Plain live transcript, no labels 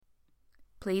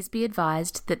Please be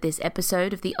advised that this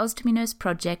episode of the Ostomy Nurse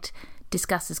Project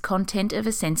discusses content of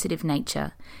a sensitive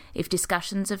nature. If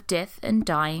discussions of death and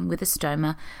dying with a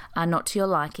stoma are not to your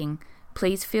liking,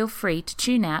 please feel free to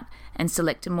tune out and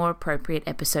select a more appropriate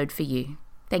episode for you.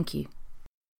 Thank you.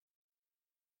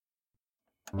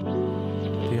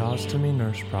 The Ostomy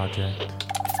Nurse Project.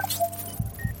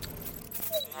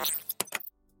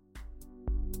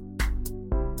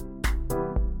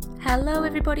 Hello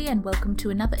everybody and welcome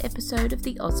to another episode of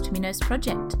the Ostomy Nurse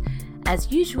Project.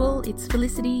 As usual, it's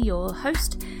Felicity, your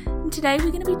host, and today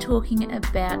we're going to be talking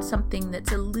about something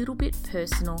that's a little bit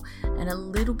personal and a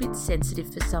little bit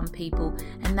sensitive for some people,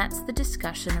 and that's the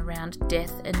discussion around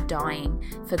death and dying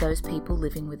for those people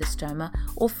living with a stoma,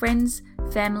 or friends,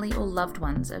 family or loved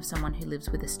ones of someone who lives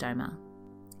with a stoma.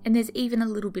 And there's even a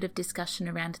little bit of discussion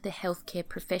around the healthcare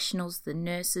professionals, the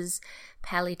nurses,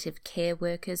 palliative care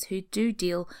workers who do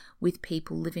deal with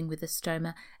people living with a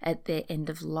stoma at their end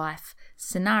of life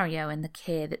scenario and the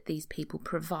care that these people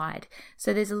provide.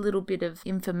 So there's a little bit of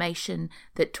information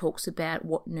that talks about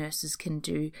what nurses can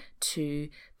do to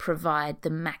provide the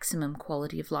maximum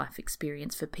quality of life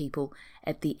experience for people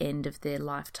at the end of their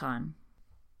lifetime.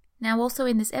 Now, also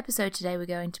in this episode today, we're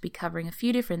going to be covering a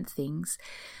few different things.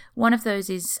 One of those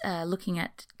is looking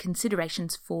at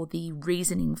considerations for the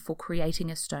reasoning for creating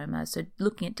a stoma. So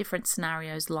looking at different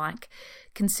scenarios like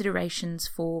considerations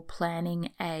for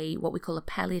planning what we call a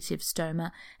palliative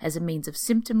stoma as a means of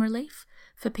symptom relief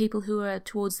for people who are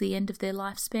towards the end of their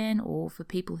lifespan, or for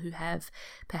people who have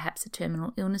perhaps a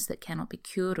terminal illness that cannot be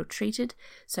cured or treated.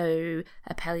 So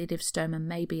a palliative stoma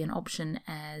may be an option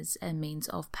as a means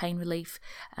of pain relief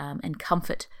and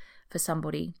comfort for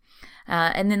somebody.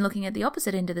 And then looking at the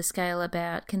opposite end of the scale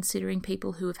about considering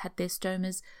people who have had their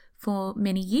stomas for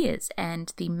many years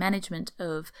and the management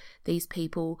of these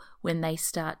people when they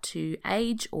start to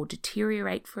age or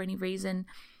deteriorate for any reason,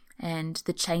 and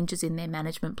the changes in their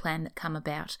management plan that come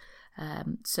about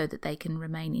so that they can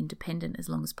remain independent as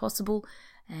long as possible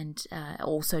and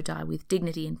also die with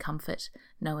dignity and comfort,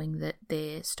 knowing that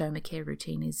their stoma care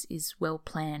routine is well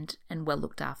planned and well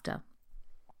looked after.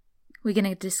 We're going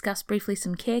to discuss briefly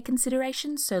some care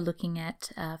considerations, so looking at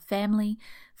family,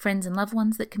 friends and loved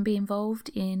ones that can be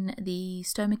involved in the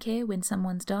stoma care when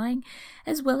someone's dying,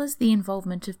 as well as the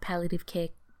involvement of palliative care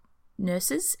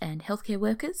nurses and healthcare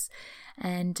workers,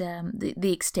 and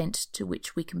the extent to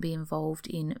which we can be involved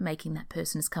in making that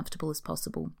person as comfortable as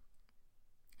possible.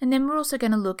 And then we're also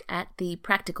going to look at the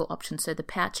practical options, so the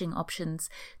pouching options,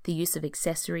 the use of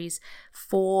accessories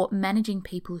for managing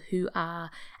people who are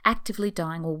actively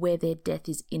dying or where their death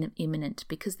is imminent,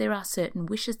 because there are certain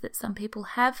wishes that some people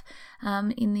have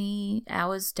in the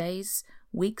hours, days,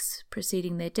 weeks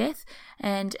preceding their death,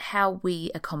 and how we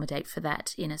accommodate for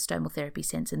that in a stomal therapy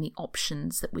sense, and the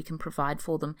options that we can provide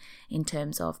for them in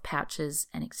terms of pouches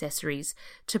and accessories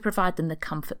to provide them the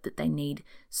comfort that they need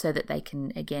so that they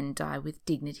can again die with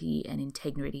dignity and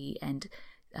integrity and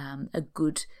a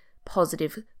good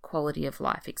positive quality of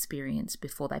life experience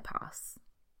before they pass.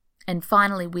 And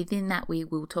finally, within that, we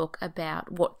will talk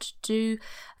about what to do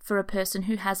for a person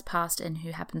who has passed and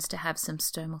who happens to have some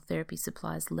stomal therapy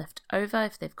supplies left over.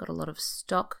 If they've got a lot of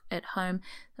stock at home,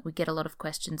 we get a lot of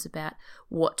questions about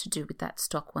what to do with that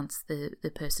stock once the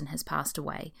person has passed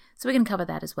away. So we're going to cover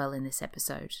that as well in this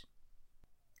episode.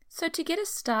 So to get us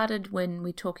started when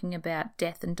we're talking about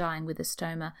death and dying with a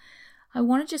stoma, I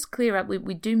want to just clear up,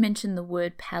 we do mention the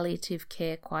word palliative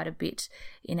care quite a bit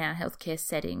in our healthcare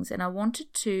settings, and I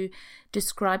wanted to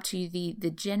describe to you the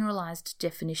generalized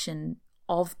definition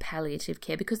of palliative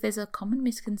care, because there's a common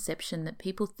misconception that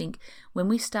people think when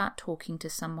we start talking to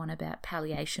someone about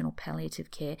palliation or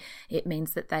palliative care, it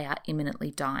means that they are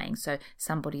imminently dying. So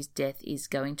somebody's death is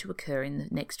going to occur in the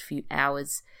next few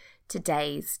hours to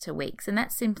days to weeks, and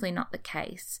that's simply not the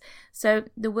case. So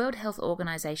the World Health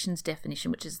Organization's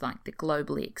definition, which is like the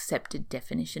globally accepted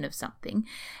definition of something,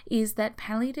 is that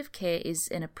palliative care is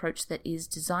an approach that is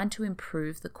designed to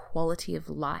improve the quality of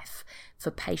life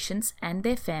for patients and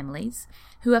their families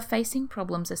who are facing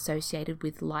problems associated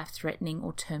with life-threatening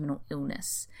or terminal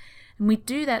illness. And we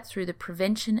do that through the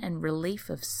prevention and relief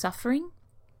of suffering,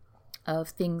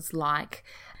 of things like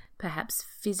perhaps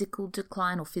physical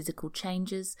decline or physical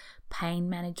changes, pain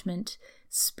management,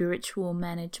 spiritual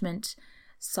management,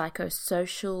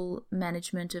 psychosocial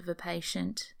management of a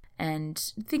patient,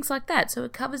 and things like that. So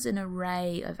it covers an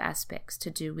array of aspects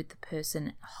to do with the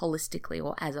person holistically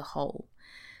or as a whole.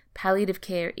 Palliative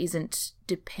care isn't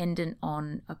dependent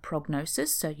on a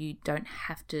prognosis, so you don't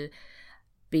have to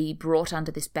be brought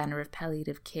under this banner of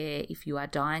palliative care if you are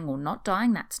dying or not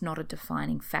dying. That's not a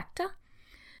defining factor.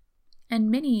 And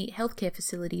many healthcare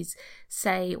facilities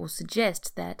say or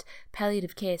suggest that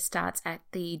palliative care starts at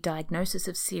the diagnosis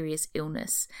of serious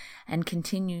illness and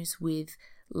continues with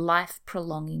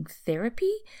life-prolonging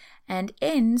therapy and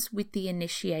ends with the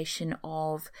initiation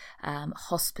of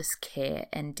hospice care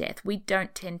and death. We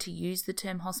don't tend to use the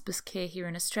term hospice care here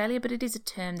in Australia, but it is a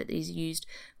term that is used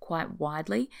quite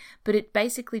widely. But it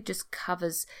basically just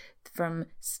covers from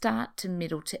start to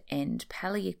middle to end.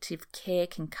 Palliative care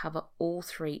can cover all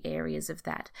three areas of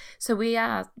that. So we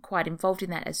are quite involved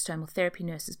in that as stomal therapy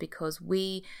nurses because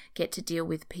we get to deal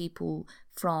with people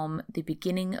from the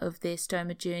beginning of their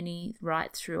stoma journey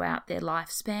right throughout their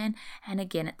lifespan and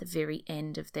again at the very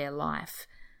end of their life.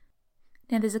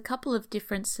 Now there's a couple of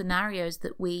different scenarios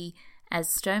that we as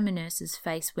stoma nurses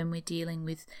face when we're dealing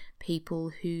with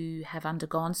people who have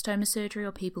undergone stoma surgery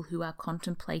or people who are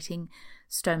contemplating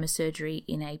stoma surgery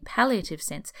in a palliative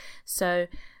sense. So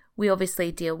we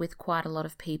obviously deal with quite a lot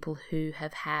of people who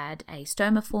have had a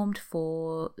stoma formed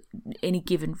for any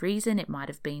given reason. It might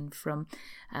have been from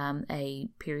a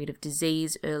period of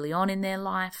disease early on in their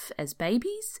life as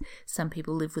babies. Some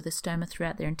people live with a stoma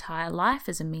throughout their entire life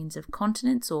as a means of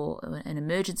continence or an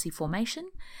emergency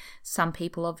formation. Some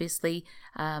people obviously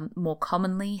more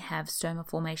commonly have stoma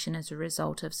formation as a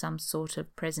result of some sort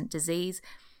of present disease.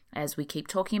 As we keep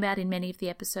talking about in many of the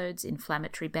episodes,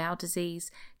 inflammatory bowel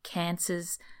disease,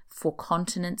 cancers, for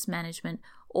continence management,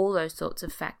 all those sorts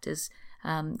of factors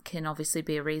can obviously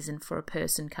be a reason for a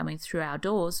person coming through our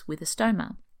doors with a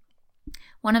stoma.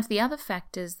 One of the other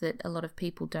factors that a lot of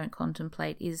people don't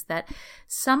contemplate is that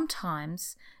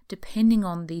sometimes, depending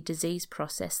on the disease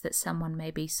process that someone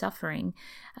may be suffering,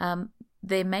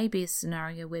 there may be a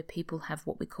scenario where people have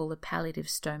what we call a palliative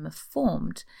stoma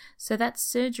formed. So that's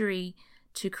surgery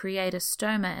to create a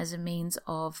stoma as a means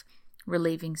of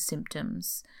relieving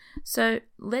symptoms. So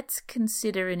let's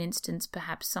consider an instance,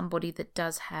 perhaps somebody that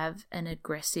does have an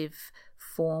aggressive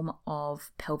form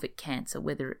of pelvic cancer,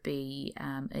 whether it be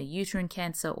a uterine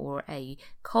cancer or a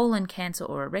colon cancer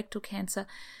or a rectal cancer.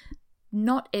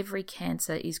 Not every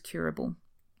cancer is curable,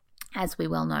 as we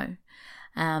well know.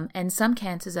 And some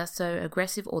cancers are so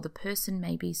aggressive, or the person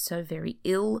may be so very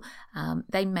ill,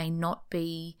 they may not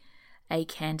be a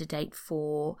candidate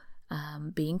for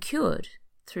being cured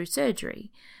through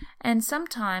surgery. And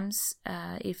sometimes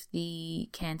if the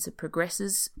cancer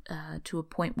progresses to a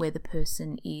point where the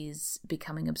person is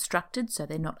becoming obstructed, so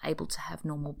they're not able to have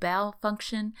normal bowel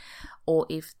function, or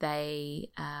if they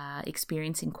are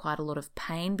experiencing quite a lot of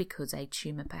pain because a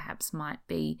tumour perhaps might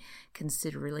be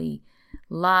considerably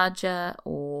larger,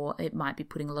 or it might be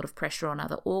putting a lot of pressure on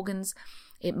other organs,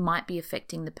 it might be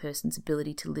affecting the person's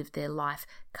ability to live their life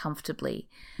comfortably.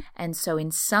 And so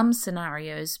in some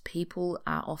scenarios, people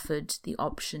are offered the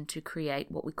option to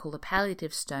create what we call a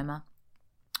palliative stoma,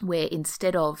 where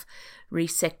instead of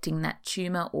resecting that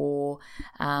tumour or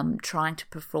trying to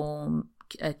perform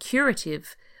a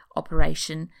curative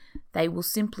operation, they will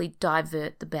simply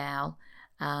divert the bowel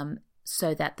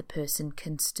so that the person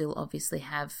can still obviously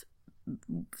have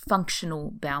functional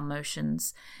bowel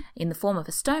motions in the form of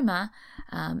a stoma,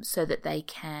 so that they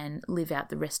can live out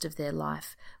the rest of their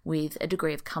life with a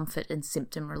degree of comfort and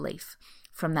symptom relief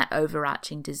from that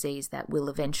overarching disease that will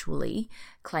eventually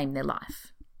claim their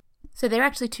life. So they're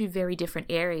actually two very different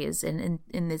areas, and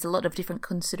there's a lot of different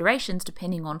considerations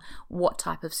depending on what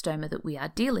type of stoma that we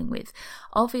are dealing with.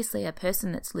 Obviously, a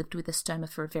person that's lived with a stoma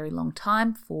for a very long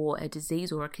time for a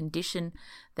disease or a condition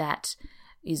that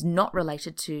is not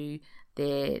related to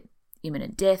their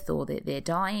imminent death or their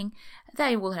dying,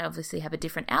 they will obviously have a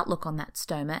different outlook on that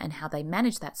stoma and how they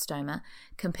manage that stoma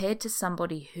compared to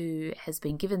somebody who has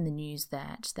been given the news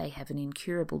that they have an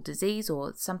incurable disease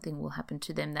or something will happen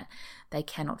to them that they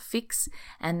cannot fix,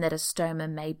 and that a stoma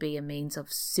may be a means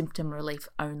of symptom relief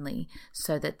only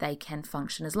so that they can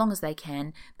function as long as they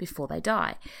can before they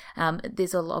die.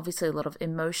 There's obviously a lot of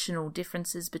emotional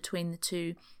differences between the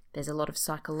two. There's a lot of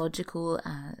psychological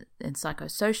and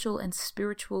psychosocial and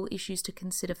spiritual issues to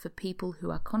consider for people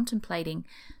who are contemplating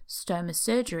stoma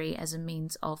surgery as a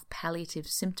means of palliative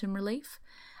symptom relief,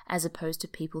 as opposed to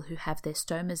people who have their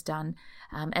stomas done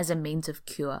as a means of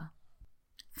cure.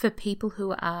 For people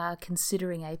who are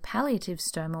considering a palliative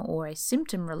stoma or a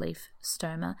symptom relief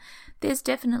stoma, there's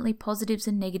definitely positives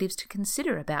and negatives to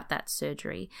consider about that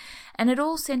surgery, and it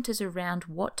all centres around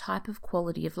what type of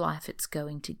quality of life it's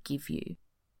going to give you.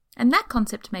 And that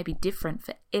concept may be different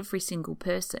for every single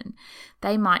person.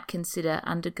 They might consider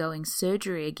undergoing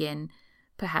surgery again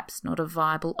perhaps not a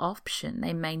viable option.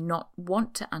 They may not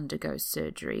want to undergo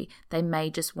surgery. They may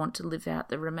just want to live out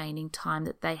the remaining time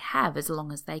that they have as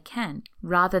long as they can,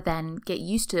 rather than get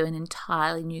used to an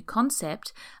entirely new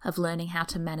concept of learning how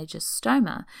to manage a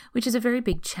stoma, which is a very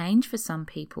big change for some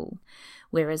people.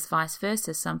 Whereas vice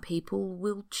versa, some people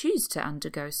will choose to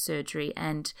undergo surgery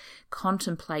and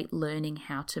contemplate learning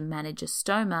how to manage a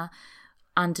stoma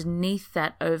underneath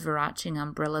that overarching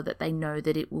umbrella that they know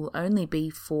that it will only be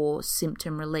for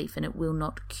symptom relief and it will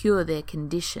not cure their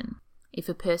condition. If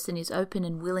a person is open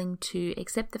and willing to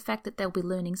accept the fact that they'll be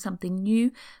learning something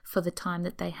new for the time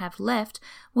that they have left,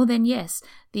 well then yes,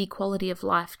 the quality of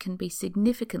life can be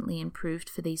significantly improved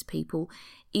for these people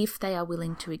if they are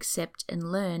willing to accept and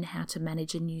learn how to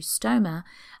manage a new stoma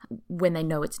when they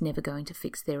know it's never going to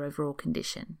fix their overall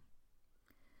condition.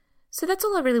 So that's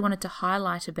all I really wanted to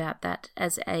highlight about that.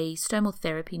 As a stomal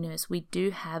therapy nurse, we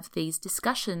do have these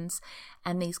discussions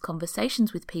and these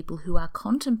conversations with people who are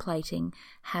contemplating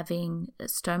having a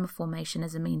stoma formation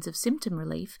as a means of symptom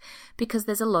relief, because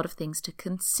there's a lot of things to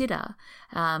consider.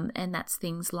 And that's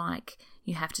things like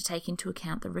you have to take into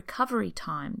account the recovery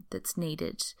time that's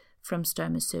needed from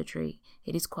stoma surgery.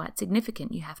 It is quite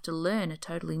significant. You have to learn a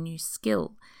totally new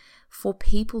skill. For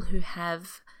people who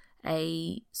have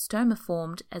a stoma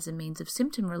formed as a means of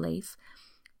symptom relief,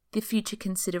 the future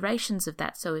considerations of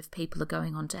that. So if people are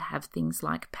going on to have things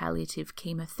like palliative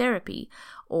chemotherapy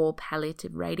or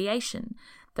palliative radiation,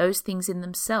 those things in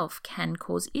themselves can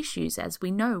cause issues, as we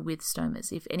know with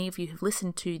stomas. If any of you have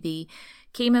listened to the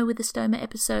chemo with a stoma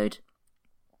episode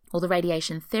or the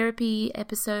radiation therapy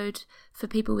episode for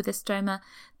people with a stoma,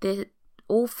 they're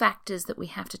all factors that we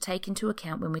have to take into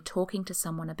account when we're talking to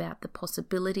someone about the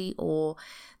possibility or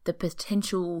the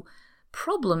potential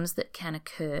problems that can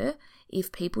occur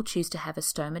if people choose to have a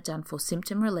stoma done for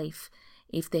symptom relief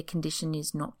if their condition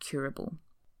is not curable.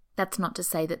 That's not to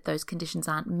say that those conditions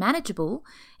aren't manageable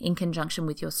in conjunction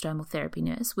with your stomal therapy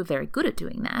nurse. We're very good at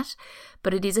doing that,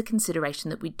 but it is a consideration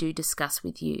that we do discuss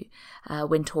with you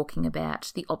when talking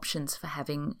about the options for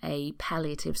having a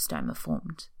palliative stoma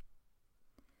formed.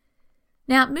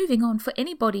 Now, moving on, for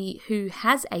anybody who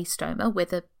has a stoma,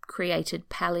 whether created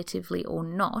palliatively or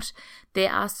not,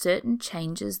 there are certain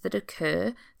changes that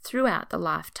occur throughout the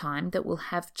lifetime that will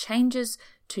have changes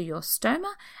to your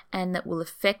stoma and that will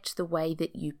affect the way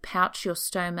that you pouch your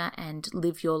stoma and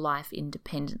live your life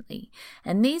independently.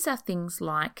 And these are things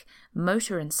like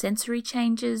motor and sensory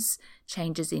changes,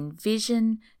 changes in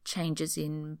vision, changes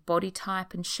in body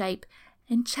type and shape,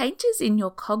 and changes in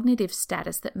your cognitive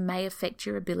status that may affect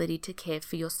your ability to care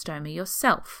for your stoma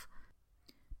yourself.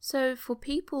 So for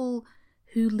people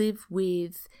who live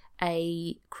with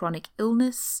a chronic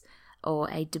illness or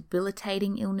a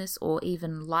debilitating illness or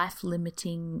even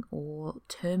life-limiting or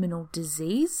terminal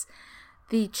disease,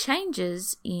 the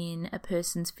changes in a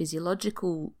person's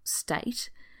physiological state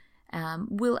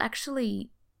will actually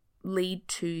lead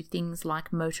to things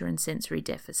like motor and sensory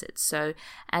deficits. So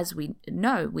as we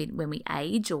know, when we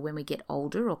age or when we get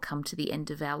older or come to the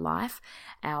end of our life,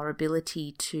 our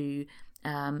ability to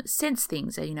sense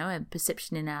things, a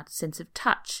perception in our sense of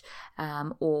touch,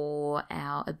 or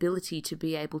our ability to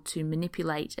be able to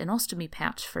manipulate an ostomy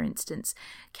pouch, for instance,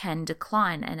 can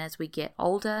decline. And as we get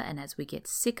older and as we get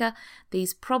sicker,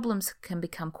 these problems can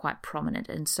become quite prominent.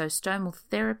 And so stomal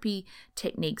therapy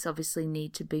techniques obviously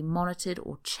need to be monitored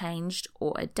or changed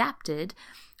or adapted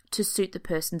to suit the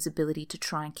person's ability to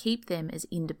try and keep them as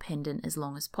independent as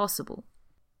long as possible.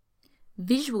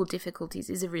 Visual difficulties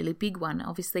is a really big one.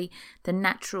 Obviously, the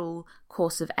natural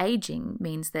course of aging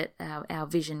means that our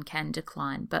vision can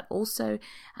decline, but also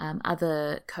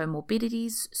other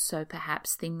comorbidities, so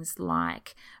perhaps things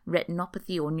like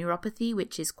retinopathy or neuropathy,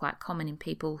 which is quite common in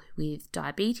people with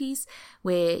diabetes,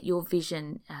 where your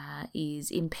vision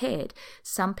is impaired.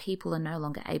 Some people are no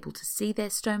longer able to see their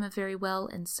stoma very well,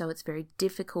 and so it's very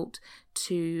difficult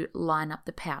to line up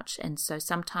the pouch. And so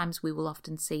sometimes we will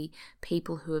often see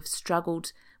people who have struggled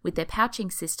with their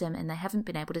pouching system and they haven't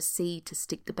been able to see to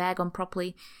stick the bag on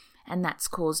properly, and that's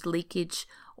caused leakage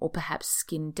or perhaps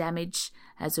skin damage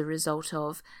as a result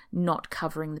of not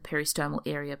covering the peristomal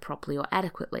area properly or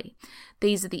adequately.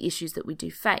 These are the issues that we do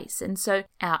face. And so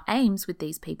our aims with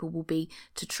these people will be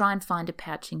to try and find a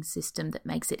pouching system that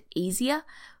makes it easier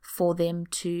for them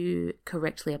to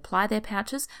correctly apply their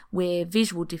pouches, where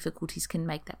visual difficulties can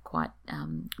make that quite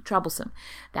troublesome.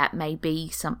 That may be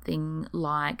something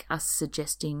like us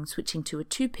suggesting switching to a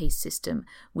two-piece system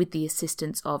with the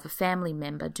assistance of a family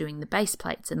member doing the base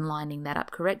plates and lining that up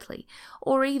correctly correctly,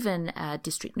 or even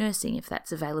district nursing if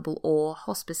that's available, or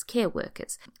hospice care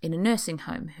workers in a nursing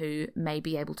home who may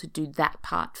be able to do that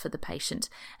part for the patient,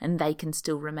 and they can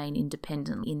still remain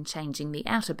independent in changing the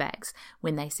outer bags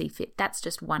when they see fit. That's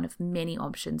just one of many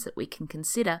options that we can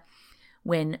consider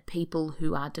when people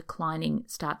who are declining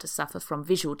start to suffer from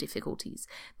visual difficulties.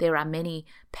 There are many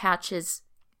pouches,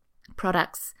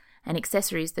 products and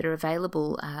accessories that are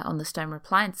available on the Stoma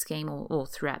Appliance Scheme or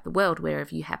throughout the world,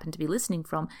 wherever you happen to be listening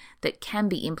from, that can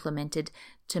be implemented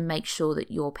to make sure that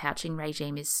your pouching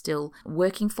regime is still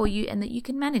working for you and that you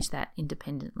can manage that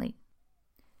independently.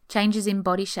 Changes in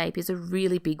body shape is a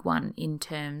really big one in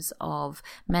terms of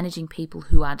managing people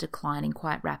who are declining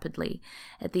quite rapidly.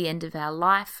 At the end of our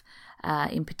life,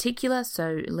 in particular,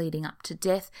 so leading up to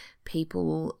death,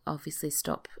 people obviously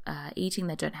stop eating,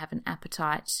 they don't have an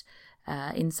appetite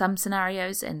in some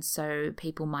scenarios, and so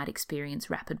people might experience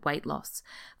rapid weight loss.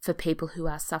 For people who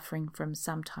are suffering from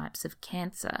some types of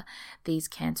cancer, these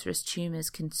cancerous tumours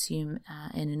consume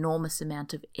an enormous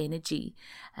amount of energy,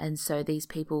 and so these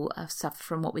people suffer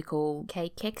from what we call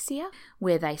cachexia,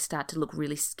 where they start to look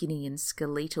really skinny and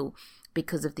skeletal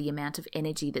because of the amount of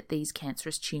energy that these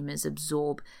cancerous tumours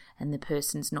absorb and the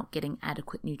person's not getting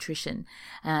adequate nutrition.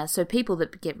 So people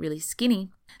that get really skinny,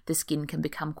 the skin can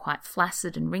become quite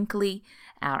flaccid and wrinkly,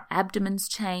 our abdomens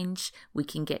change, we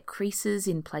can get creases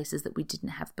in places that we didn't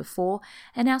have before,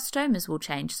 and our stomas will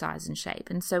change size and shape.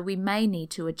 And so we may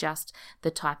need to adjust the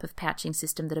type of pouching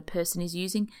system that a person is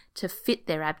using to fit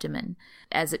their abdomen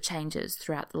as it changes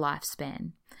throughout the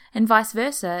lifespan. And vice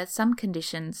versa, some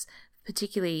conditions,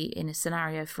 particularly in a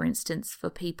scenario, for instance,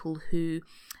 for people who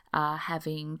are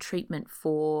having treatment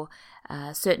for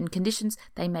certain conditions,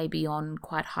 they may be on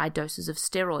quite high doses of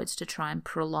steroids to try and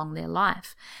prolong their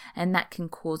life, and that can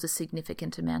cause a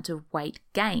significant amount of weight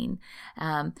gain.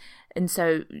 And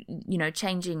so,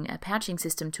 changing a pouching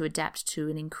system to adapt to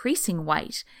an increasing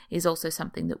weight is also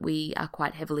something that we are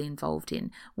quite heavily involved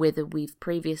in, whether we've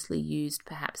previously used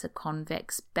perhaps a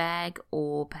convex bag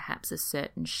or perhaps a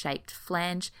certain shaped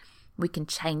flange. We can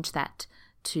change that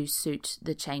to suit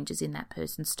the changes in that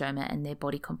person's stoma and their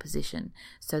body composition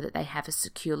so that they have a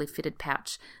securely fitted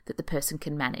pouch that the person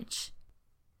can manage.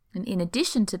 And in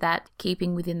addition to that,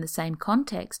 keeping within the same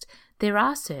context, there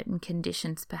are certain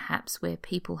conditions perhaps where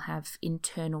people have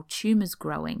internal tumours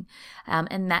growing,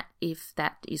 and that if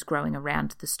that is growing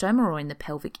around the stoma or in the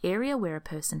pelvic area where a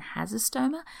person has a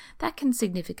stoma, that can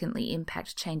significantly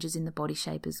impact changes in the body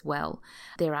shape as well.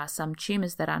 There are some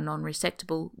tumours that are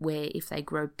non-resectable where if they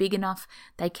grow big enough,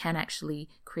 they can actually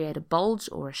create a bulge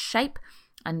or a shape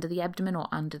under the abdomen or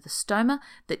under the stoma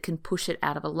that can push it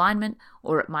out of alignment,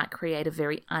 or it might create a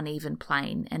very uneven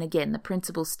plane. And again, the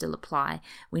principles still apply.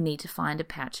 We need to find a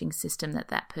pouching system that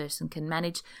that person can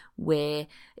manage where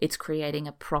it's creating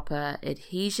a proper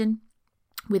adhesion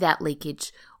without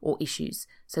leakage or issues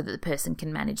so that the person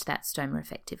can manage that stoma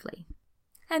effectively.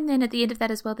 And then at the end of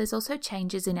that as well, there's also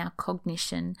changes in our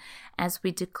cognition as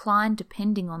we decline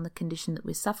depending on the condition that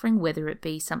we're suffering, whether it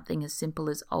be something as simple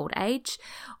as old age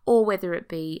or whether it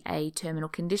be a terminal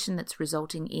condition that's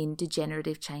resulting in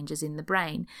degenerative changes in the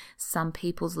brain. Some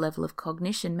people's level of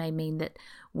cognition may mean that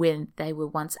when they were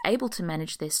once able to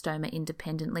manage their stoma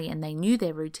independently and they knew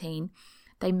their routine,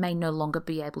 they may no longer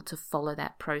be able to follow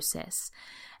that process.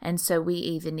 And so we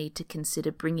either need to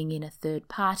consider bringing in a third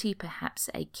party, perhaps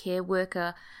a care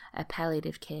worker, a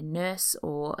palliative care nurse,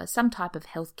 or some type of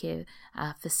healthcare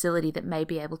facility that may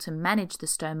be able to manage the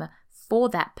stoma for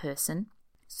that person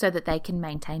so that they can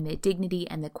maintain their dignity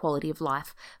and their quality of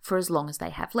life for as long as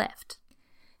they have left.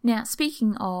 Now,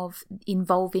 speaking of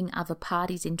involving other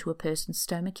parties into a person's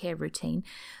stoma care routine,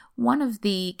 one of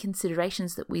the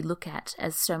considerations that we look at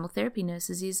as stomal therapy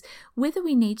nurses is whether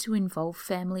we need to involve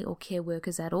family or care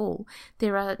workers at all.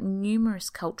 There are numerous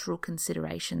cultural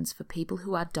considerations for people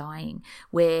who are dying,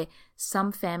 where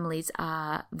some families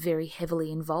are very heavily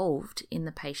involved in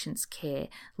the patient's care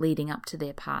leading up to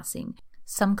their passing.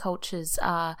 Some cultures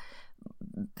are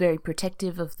very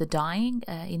protective of the dying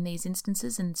in these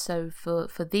instances, and so for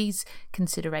these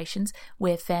considerations,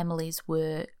 where families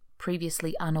were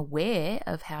previously unaware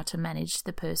of how to manage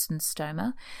the person's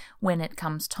stoma, when it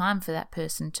comes time for that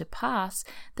person to pass,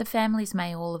 the families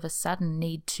may all of a sudden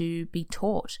need to be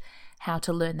taught how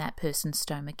to learn that person's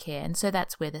stoma care. And so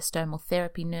that's where the stomal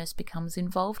therapy nurse becomes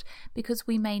involved, because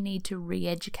we may need to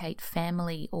re-educate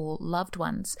family or loved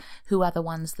ones who are the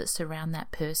ones that surround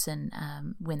that person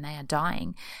when they are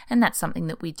dying. And that's something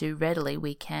that we do readily.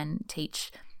 We can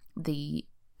teach the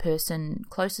person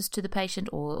closest to the patient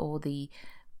or the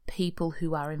people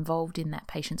who are involved in that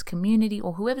patient's community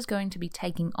or whoever's going to be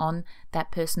taking on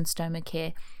that person's stoma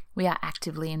care We are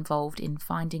actively involved in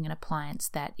finding an appliance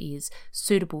that is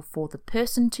suitable for the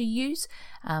person to use,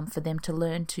 for them to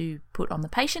learn to put on the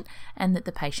patient, and that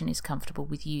the patient is comfortable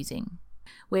with using.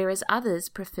 Whereas others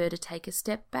prefer to take a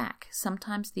step back.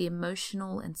 Sometimes the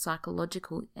emotional and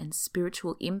psychological and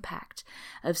spiritual impact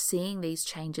of seeing these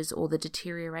changes or the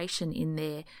deterioration in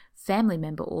their family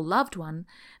member or loved one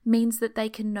means that they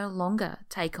can no longer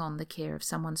take on the care of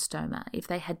someone's stoma if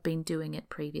they had been doing it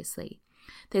previously.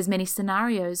 There's many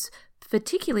scenarios,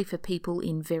 particularly for people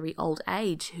in very old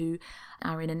age who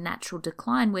are in a natural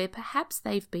decline, where perhaps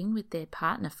they've been with their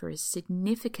partner for a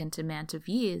significant amount of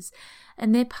years,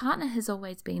 and their partner has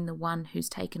always been the one who's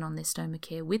taken on their stoma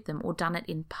care with them or done it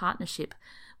in partnership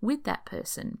with that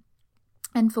person.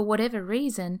 And for whatever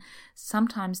reason,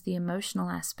 sometimes the emotional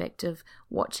aspect of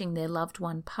watching their loved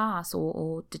one pass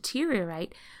or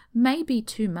deteriorate may be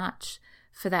too much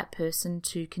for that person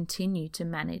to continue to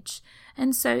manage.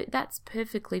 And so that's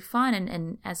perfectly fine.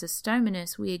 And as a stoma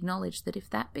nurse, we acknowledge that if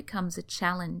that becomes a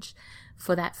challenge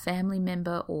for that family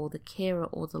member or the carer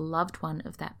or the loved one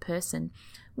of that person,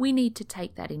 we need to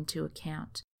take that into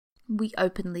account. We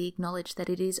openly acknowledge that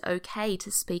it is okay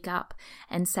to speak up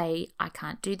and say, I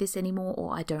can't do this anymore,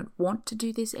 or I don't want to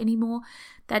do this anymore.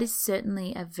 That is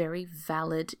certainly a very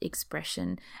valid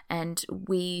expression, and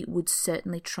we would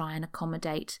certainly try and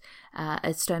accommodate a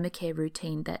stoma care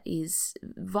routine that is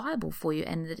viable for you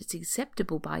and that it's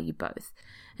acceptable by you both.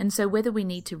 And so whether we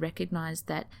need to recognise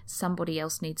that somebody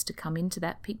else needs to come into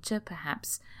that picture,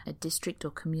 perhaps a district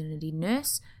or community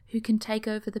nurse who can take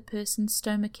over the person's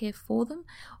stoma care for them,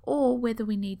 or whether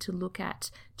we need to look at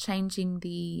changing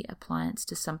the appliance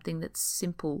to something that's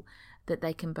simple that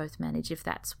they can both manage if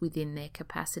that's within their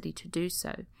capacity to do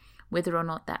so. Whether or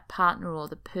not that partner or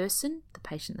the person, the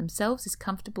patient themselves, is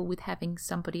comfortable with having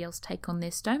somebody else take on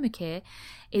their stoma care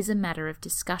is a matter of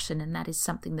discussion, and that is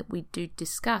something that we do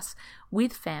discuss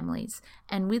with families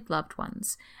and with loved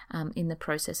ones in the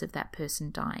process of that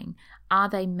person dying. Are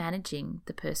they managing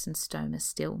the person's stoma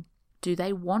still? Do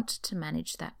they want to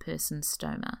manage that person's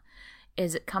stoma?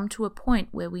 Has it come to a point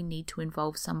where we need to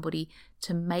involve somebody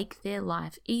to make their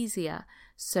life easier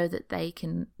so that they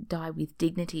can die with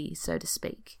dignity, so to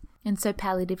speak? And so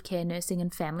palliative care nursing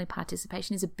and family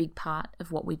participation is a big part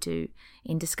of what we do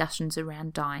in discussions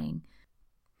around dying.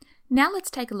 Now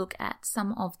let's take a look at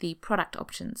some of the product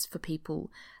options for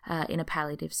people in a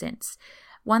palliative sense.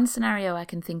 One scenario I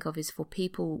can think of is for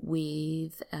people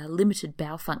with limited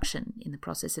bowel function in the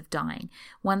process of dying.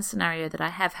 One scenario that I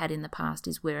have had in the past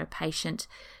is where a patient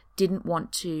didn't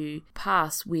want to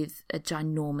pass with a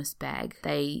ginormous bag.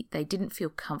 They didn't feel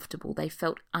comfortable. They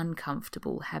felt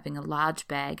uncomfortable having a large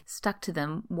bag stuck to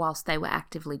them whilst they were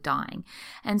actively dying.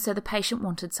 And so the patient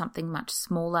wanted something much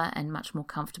smaller and much more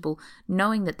comfortable,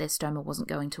 knowing that their stoma wasn't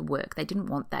going to work. They didn't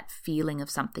want that feeling of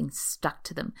something stuck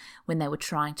to them when they were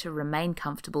trying to remain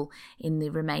comfortable in the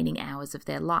remaining hours of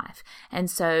their life.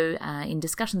 And so in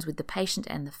discussions with the patient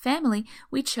and the family,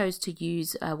 we chose to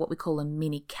use what we call a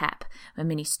mini cap, a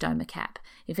mini stoma cap.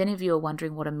 If any of you are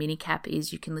wondering what a mini cap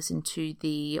is, you can listen to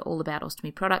the All About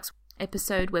Ostomy Products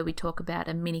episode where we talk about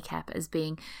a mini cap as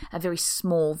being a very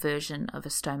small version of a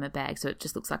stoma bag. So it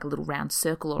just looks like a little round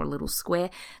circle or a little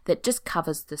square that just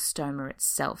covers the stoma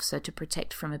itself, so to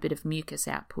protect from a bit of mucus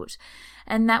output.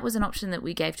 And that was an option that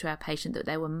we gave to our patient that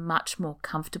they were much more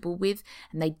comfortable with,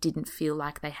 and they didn't feel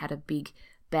like they had a big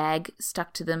bag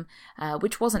stuck to them,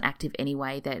 which wasn't active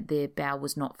anyway, that their bowel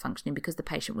was not functioning because the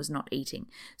patient was not eating.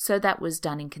 So that was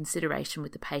done in consideration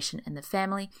with the patient and the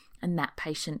family, and that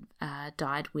patient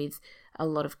died with a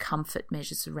lot of comfort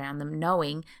measures around them,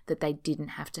 knowing that they didn't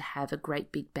have to have a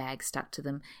great big bag stuck to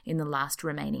them in the last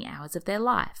remaining hours of their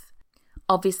life.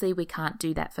 Obviously, we can't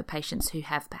do that for patients who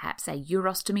have perhaps a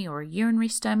urostomy or a urinary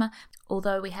stoma,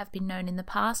 although we have been known in the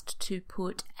past to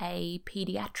put a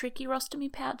pediatric urostomy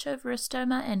pouch over a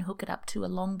stoma and hook it up to a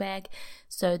long bag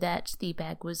so that the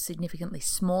bag was significantly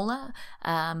smaller,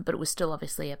 but it was still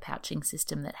obviously a pouching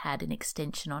system that had an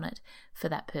extension on it for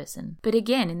that person. But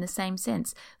again, in the same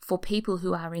sense, for people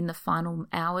who are in the final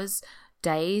hours,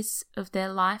 days of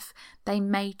their life, they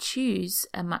may choose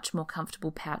a much more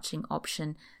comfortable pouching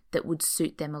option that would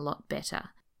suit them a lot better.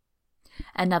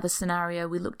 Another scenario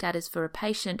we looked at is for a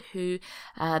patient who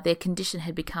their condition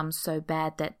had become so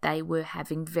bad that they were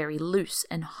having very loose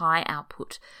and high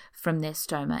output from their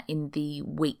stoma in the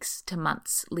weeks to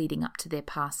months leading up to their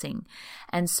passing.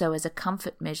 And so as a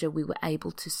comfort measure, we were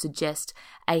able to suggest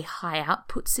a high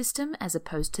output system as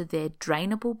opposed to their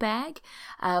drainable bag,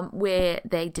 where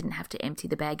they didn't have to empty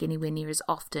the bag anywhere near as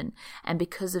often. And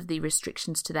because of the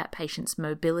restrictions to that patient's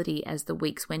mobility as the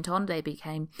weeks went on, they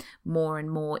became more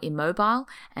and more immobile immobile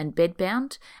and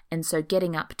bedbound, and so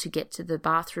getting up to get to the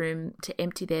bathroom to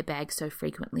empty their bag so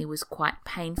frequently was quite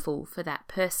painful for that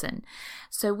person.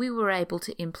 So we were able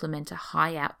to implement a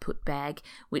high output bag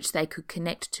which they could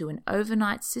connect to an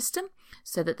overnight system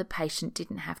so that the patient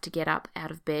didn't have to get up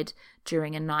out of bed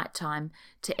during a night time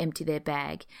to empty their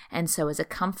bag. And so as a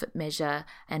comfort measure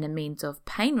and a means of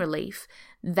pain relief,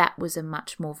 that was a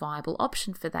much more viable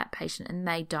option for that patient. And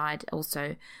they died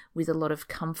also with a lot of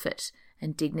comfort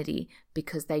and dignity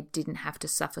because they didn't have to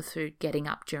suffer through getting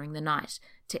up during the night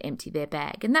to empty their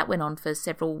bag. And that went on for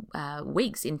several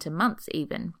weeks into months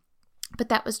even. But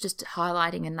that was just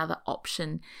highlighting another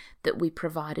option that we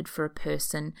provided for a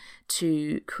person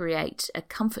to create a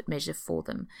comfort measure for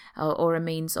them or a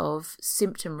means of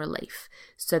symptom relief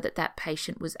so that that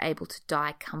patient was able to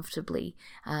die comfortably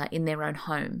in their own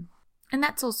home. And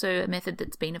that's also a method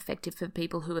that's been effective for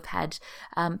people who have had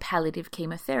palliative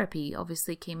chemotherapy.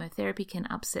 Obviously, chemotherapy can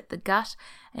upset the gut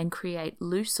and create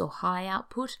loose or high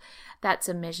output. That's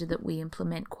a measure that we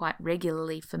implement quite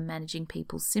regularly for managing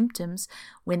people's symptoms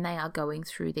when they are going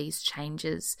through these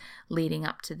changes leading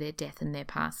up to their death and their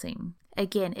passing.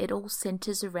 Again, it all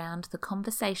centers around the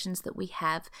conversations that we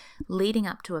have leading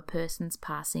up to a person's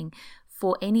passing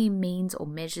for any means or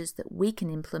measures that we can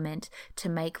implement to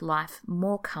make life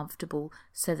more comfortable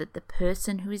so that the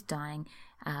person who is dying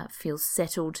feels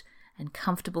settled and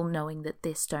comfortable knowing that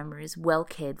their stoma is well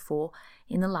cared for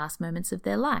in the last moments of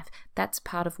their life. That's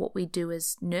part of what we do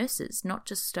as nurses, not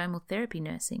just stomal therapy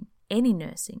nursing. Any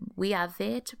nursing, we are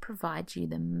there to provide you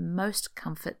the most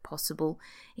comfort possible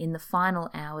in the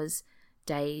final hours,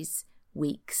 days,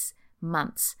 weeks,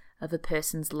 months of a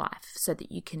person's life so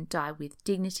that you can die with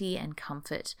dignity and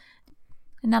comfort.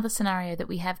 Another scenario that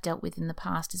we have dealt with in the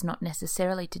past is not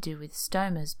necessarily to do with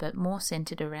stomas, but more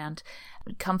centered around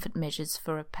comfort measures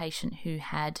for a patient who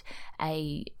had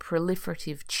a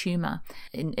proliferative tumor.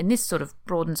 And this sort of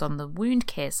broadens on the wound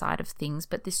care side of things,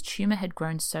 but this tumor had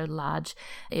grown so large,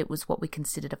 it was what we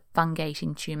considered a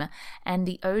fungating tumor, and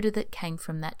the odor that came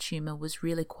from that tumor was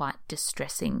really quite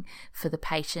distressing for the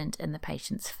patient and the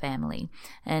patient's family.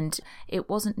 And it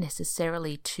wasn't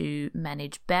necessarily to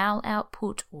manage bowel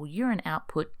output or urine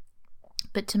output,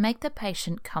 but to make the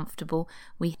patient comfortable,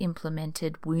 we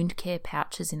implemented wound care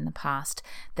pouches in the past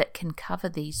that can cover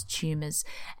these tumours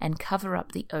and cover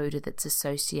up the odour that's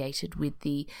associated with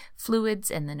the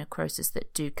fluids and the necrosis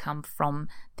that do come from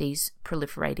these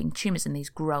proliferating tumours and these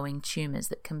growing tumours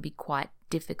that can be quite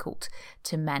difficult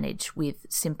to manage with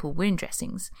simple wound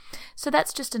dressings. So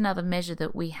that's just another measure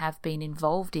that we have been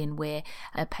involved in where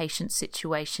a patient's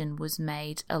situation was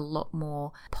made a lot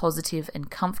more positive and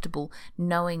comfortable,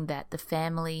 knowing that the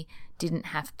family didn't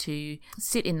have to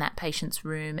sit in that patient's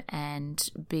room and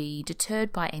be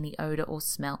deterred by any odour or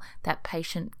smell. That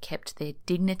patient kept their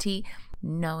dignity,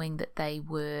 knowing that they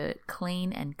were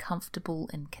clean and comfortable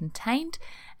and contained,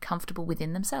 comfortable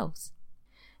within themselves.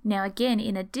 Now, again,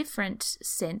 in a different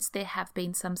sense, there have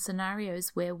been some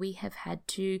scenarios where we have had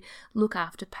to look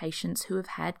after patients who have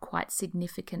had quite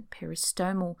significant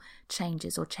peristomal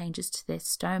changes or changes to their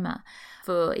stoma.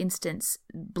 For instance,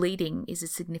 bleeding is a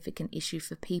significant issue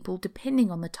for people depending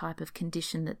on the type of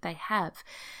condition that they have.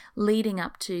 Leading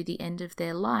up to the end of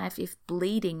their life, if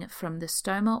bleeding from the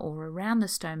stoma or around the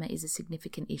stoma is a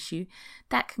significant issue,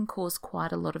 that can cause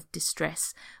quite a lot of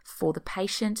distress for the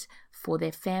patient, for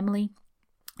their family,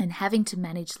 and having to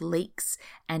manage leaks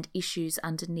and issues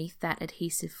underneath that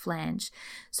adhesive flange.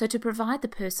 So to provide the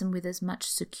person with as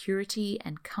much security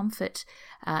and comfort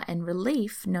and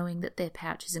relief, knowing that their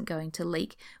pouch isn't going to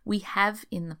leak, we have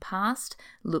in the past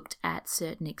looked at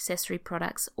certain accessory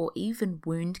products or even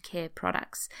wound care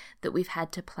products that we've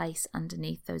had to place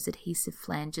underneath those adhesive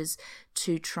flanges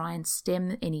to try and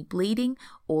stem any bleeding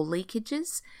or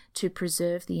leakages, to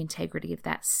preserve the integrity of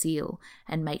that seal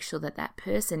and make sure that that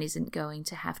person isn't going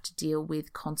to have to deal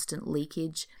with constant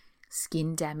leakage,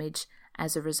 skin damage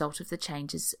as a result of the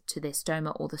changes to their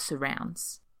stoma or the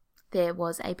surrounds. There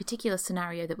was a particular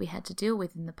scenario that we had to deal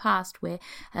with in the past where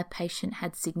a patient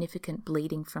had significant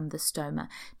bleeding from the stoma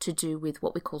to do with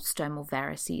what we call stomal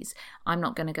varices. I'm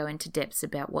not going to go into depths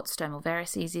about what stomal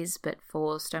varices is, but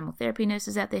for stomal therapy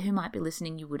nurses out there who might be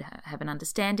listening, you would have an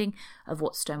understanding of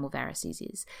what stomal varices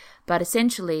is. But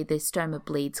essentially, the stoma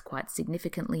bleeds quite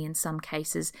significantly in some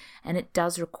cases, and it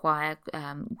does require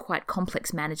quite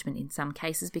complex management in some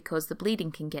cases because the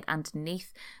bleeding can get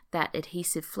underneath that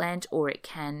adhesive flange or it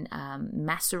can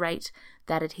macerate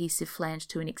that adhesive flange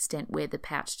to an extent where the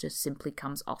pouch just simply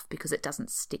comes off because it doesn't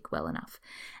stick well enough.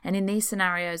 And in these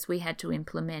scenarios, we had to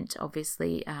implement,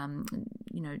 obviously,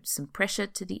 some pressure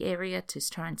to the area to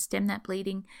try and stem that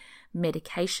bleeding,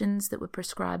 medications that were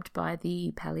prescribed by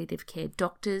the palliative care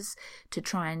doctors to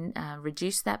try and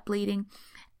reduce that bleeding,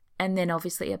 and then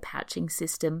obviously a pouching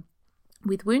system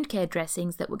with wound care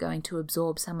dressings that were going to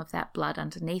absorb some of that blood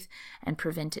underneath and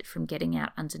prevent it from getting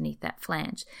out underneath that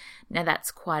flange. Now,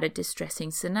 that's quite a distressing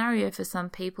scenario for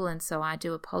some people, and so I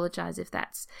do apologise if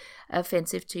that's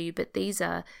offensive to you, but these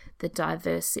are the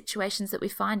diverse situations that we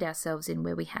find ourselves in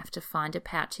where we have to find a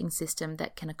pouching system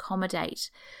that can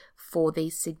accommodate for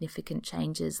these significant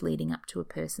changes leading up to a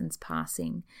person's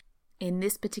passing. In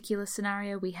this particular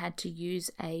scenario, we had to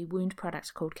use a wound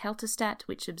product called Caltostat,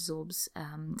 which absorbs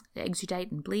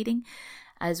exudate and bleeding,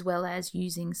 as well as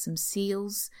using some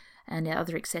seals and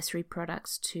other accessory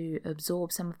products to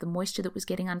absorb some of the moisture that was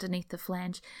getting underneath the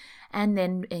flange, and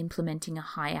then implementing a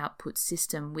high output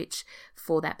system, which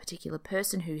for that particular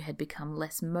person who had become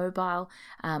less mobile,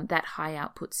 that high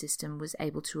output system was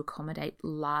able to accommodate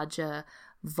larger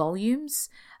volumes,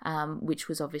 which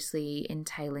was obviously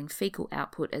entailing fecal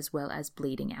output as well as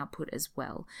bleeding output as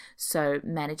well. So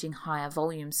managing higher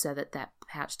volumes so that that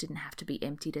pouch didn't have to be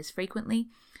emptied as frequently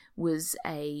was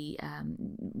a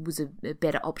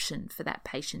better option for that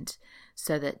patient,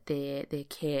 so that their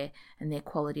care and their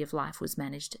quality of life was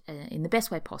managed in the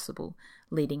best way possible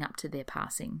leading up to their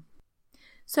passing.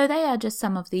 So they are just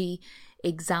some of the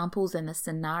examples and the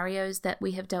scenarios that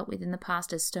we have dealt with in the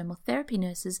past as stoma therapy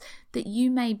nurses that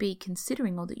you may be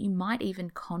considering, or that you might even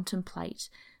contemplate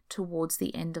towards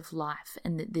the end of life,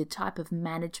 and the type of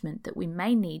management that we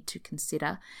may need to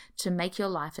consider to make your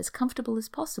life as comfortable as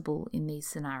possible in these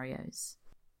scenarios.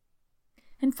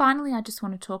 And finally, I just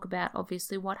want to talk about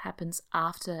obviously what happens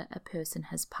after a person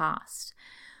has passed.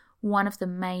 One of the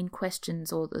main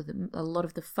questions, or a lot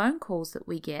of the phone calls that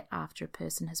we get after a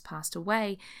person has passed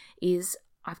away, is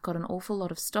I've got an awful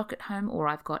lot of stock at home, or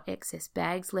I've got excess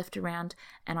bags left around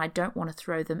and I don't want to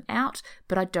throw them out,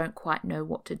 but I don't quite know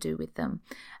what to do with them.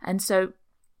 And so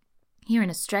here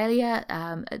in Australia,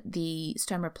 the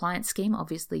Stoma Appliance Scheme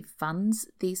obviously funds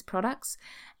these products,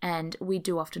 and we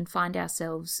do often find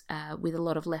ourselves with a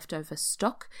lot of leftover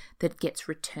stock that gets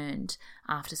returned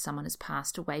after someone has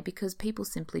passed away, because people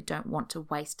simply don't want to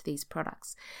waste these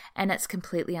products. And it's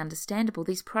completely understandable.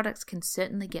 These products can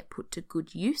certainly get put to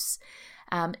good use.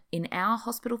 In our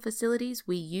hospital facilities,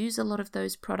 we use a lot of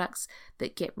those products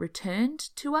that get returned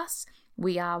to us.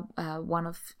 We are one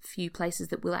of few places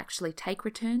that will actually take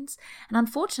returns. And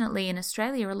unfortunately, in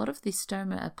Australia, a lot of the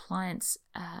stoma appliance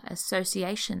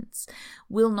associations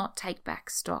will not take back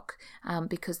stock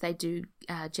because they do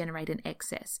generate an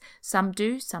excess. Some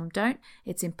do, some don't.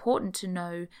 It's important to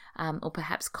know or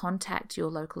perhaps contact your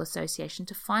local association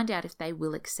to find out if they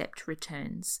will accept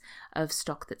returns of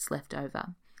stock that's left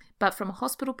over. But from a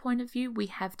hospital point of view, we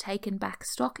have taken back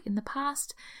stock in the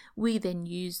past. We then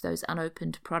use those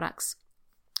unopened products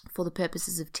for the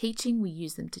purposes of teaching. We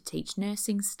use them to teach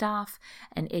nursing staff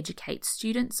and educate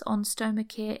students on stoma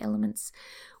care elements.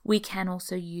 We can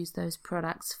also use those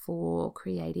products for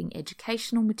creating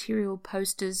educational material,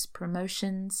 posters,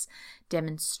 promotions,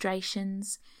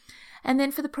 demonstrations. And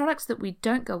then for the products that we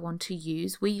don't go on to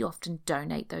use, we often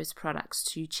donate those products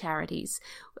to charities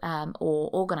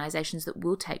or organisations that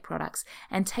will take products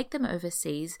and take them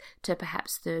overseas to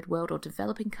perhaps third world or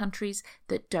developing countries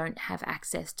that don't have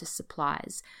access to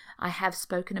supplies. I have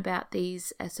spoken about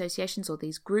these associations or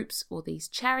these groups or these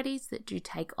charities that do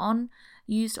take on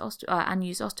unused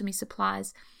ostomy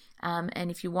supplies. And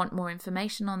if you want more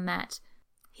information on that,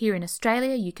 here in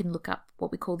Australia, you can look up what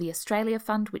we call the Australia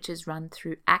Fund, which is run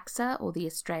through ACSA, or the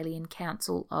Australian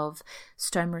Council of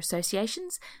Stoma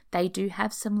Associations. They do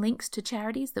have some links to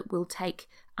charities that will take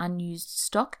unused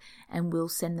stock and will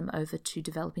send them over to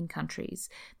developing countries.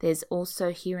 There's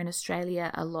also here in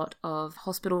Australia a lot of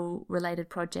hospital-related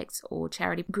projects or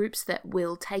charity groups that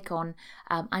will take on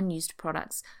unused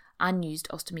products, unused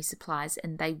ostomy supplies,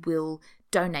 and they will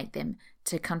donate them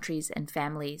to countries and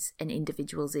families and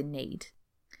individuals in need.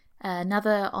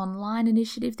 Another online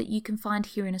initiative that you can find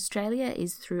here in Australia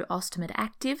is through Ostomate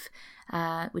Active,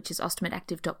 which is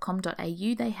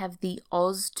ostomateactive.com.au. They have the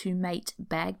Oz to Mate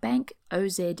Bag Bank,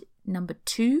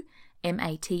 OZ2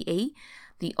 MATE,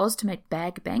 the Ostomate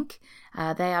Bag Bank.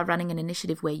 They are running an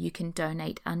initiative where you can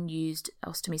donate unused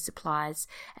ostomy supplies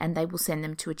and they will send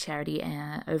them to a charity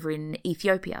over in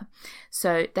Ethiopia.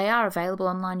 So they are available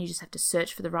online. You just have to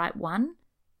search for the right one.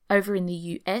 Over in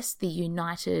the US, the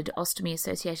United Ostomy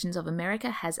Associations of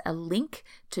America has a link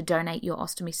to donate your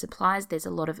ostomy supplies. There's a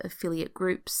lot of affiliate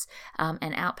groups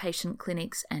and outpatient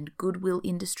clinics and goodwill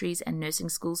industries and nursing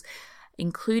schools,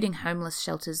 including homeless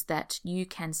shelters, that you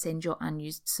can send your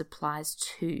unused supplies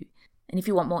to. And if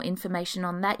you want more information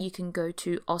on that, you can go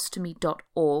to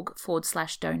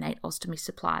ostomy.org/donate ostomy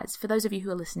supplies, for those of you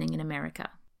who are listening in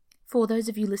America. For those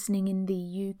of you listening in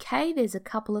the UK, there's a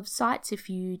couple of sites. If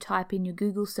you type in your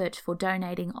Google search for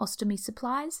donating ostomy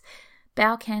supplies,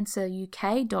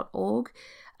 bowelcanceruk.org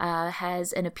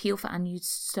has an appeal for unused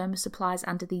stoma supplies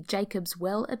under the Jacob's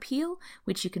Well appeal,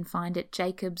 which you can find at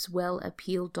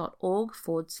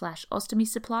jacobswellappeal.org/ostomy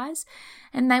supplies,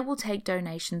 and they will take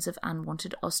donations of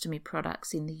unwanted ostomy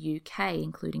products in the UK,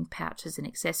 including pouches and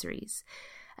accessories.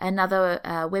 Another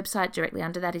website directly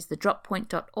under that is the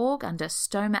droppoint.org under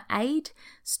Stoma Aid.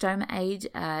 Stoma Aid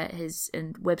is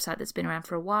a website that's been around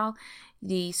for a while.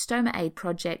 The Stoma Aid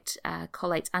project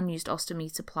collates unused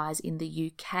ostomy supplies in the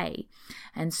UK.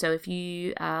 And so if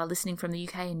you are listening from the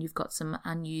UK and you've got some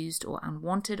unused or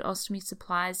unwanted ostomy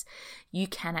supplies, you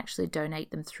can actually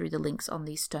donate them through the links on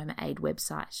the Stoma Aid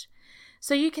website.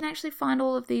 So you can actually find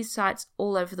all of these sites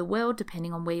all over the world,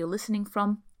 depending on where you're listening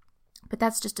from. But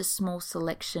that's just a small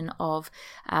selection of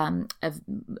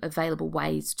available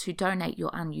ways to donate your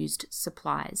unused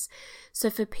supplies. So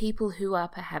for people who are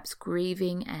perhaps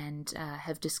grieving and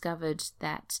have discovered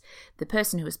that the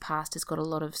person who has passed has got a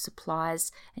lot of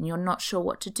supplies and you're not sure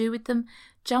what to do with them,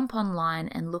 jump online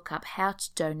and look up how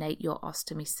to donate your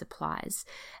ostomy supplies.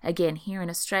 Again, here in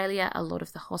Australia, a lot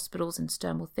of the hospitals and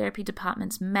stomal therapy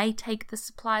departments may take the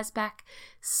supplies back.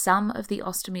 Some of the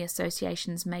ostomy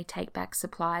associations may take back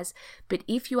supplies, but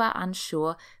if you are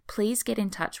unsure, please get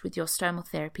in touch with your stomal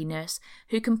therapy nurse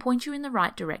who can point you in the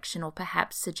right direction or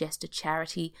perhaps suggest a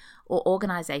charity or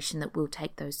organisation that will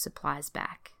take those supplies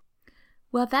back.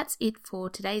 Well, that's it for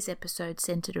today's episode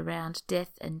centered around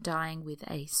death and dying with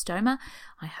a stoma.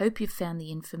 I hope you've found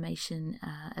the information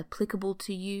applicable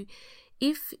to you.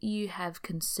 If you have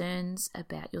concerns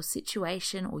about your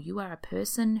situation, or you are a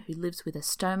person who lives with a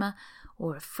stoma,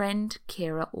 or a friend,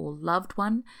 carer, or loved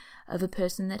one of a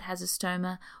person that has a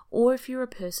stoma, or if you're a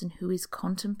person who is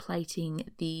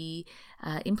contemplating the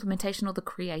implementation or the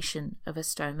creation of a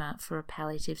stoma for a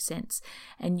palliative sense,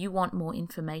 and you want more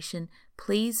information,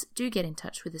 please do get in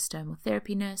touch with a stomal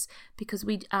therapy nurse, because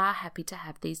we are happy to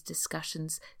have these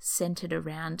discussions centered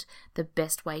around the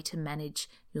best way to manage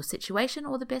your situation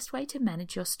or the best way to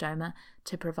manage your stoma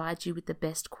to provide you with the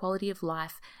best quality of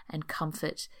life and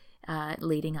comfort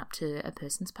leading up to a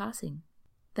person's passing.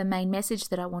 The main message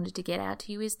that I wanted to get out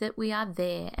to you is that we are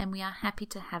there and we are happy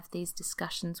to have these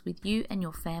discussions with you and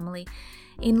your family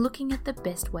in looking at the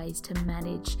best ways to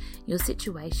manage your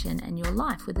situation and your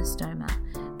life with a stoma.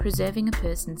 Preserving a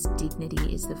person's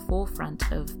dignity is the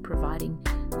forefront of providing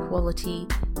quality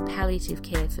palliative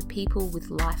care for people with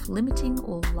life-limiting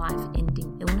or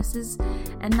life-ending illnesses,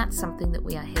 and that's something that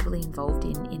we are heavily involved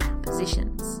in our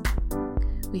positions.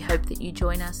 We hope that you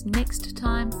join us next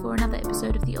time for another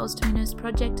episode of the Ostomy Nurse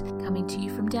Project, coming to you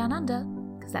from down under,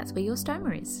 because that's where your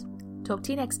stoma is. Talk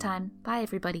to you next time. Bye,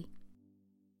 everybody.